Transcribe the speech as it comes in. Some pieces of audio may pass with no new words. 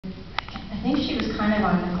think she was kind of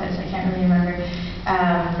on the clips, I can't really remember.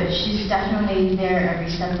 But she's definitely there every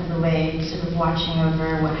step of the way, sort of watching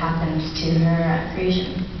over what happens to her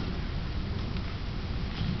creation.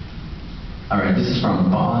 All right, this is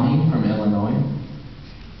from Bonnie from Illinois.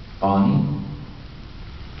 Bonnie.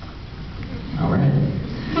 All right.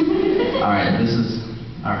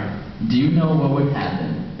 All right. Do you know what would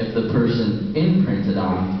happen if the person imprinted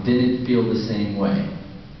on didn't feel the same way?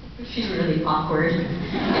 She's really awkward.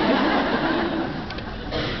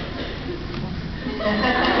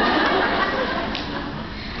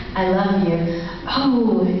 I love you.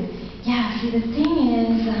 Oh, yeah, see, the thing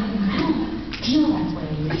is, I don't feel that way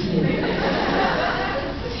with you.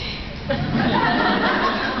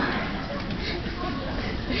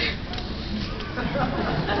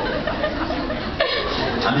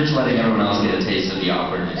 I'm just letting everyone else get a taste of the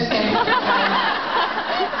awkwardness. Okay.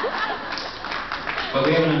 But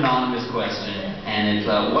we have an anonymous question, and it's,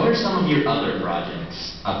 what are some of your other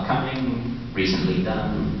projects? Upcoming, recently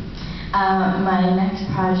done? My next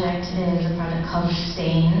project is a project called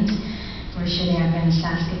Stained. We're shooting up in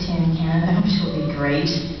Saskatoon, Canada, which will be great.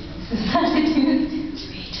 Saskatoon,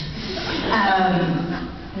 sweet.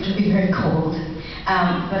 Which will be very cold.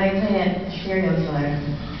 But I play a serial killer.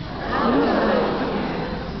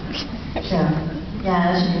 So,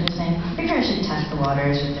 yeah, that should be interesting. I figure I should test the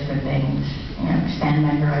waters with different things. You know, expand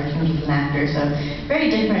my horizons as an actor. So,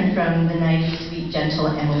 very different from the nice, sweet, gentle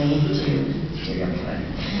Emily to serial killer.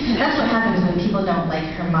 That's what happens when people don't like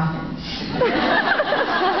her muffins.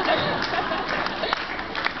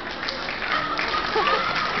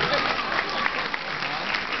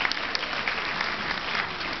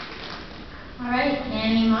 All right,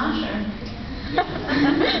 Annie Mosher.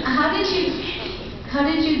 How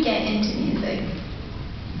did you get into music?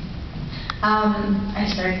 I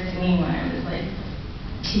started singing when I was like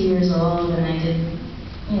 2 years old, and I did,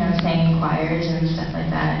 you know, sang in choirs and stuff like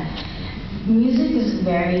that. Music is a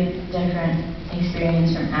very different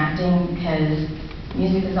experience from acting because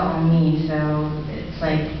music is all me, so it's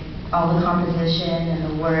like all the composition and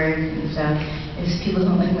the words, and so if people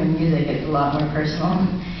don't like my music, it's a lot more personal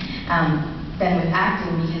than with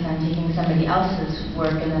acting, because I'm taking somebody else's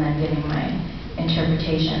work and then I'm giving my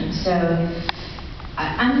interpretation. So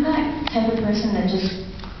I'm that type of person that just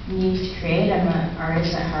needs to create. I'm an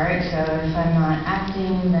artist at heart, so if I'm not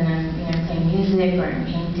acting, then I'm playing music or I'm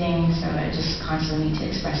painting, so I just constantly need to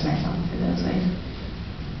express myself through those ways.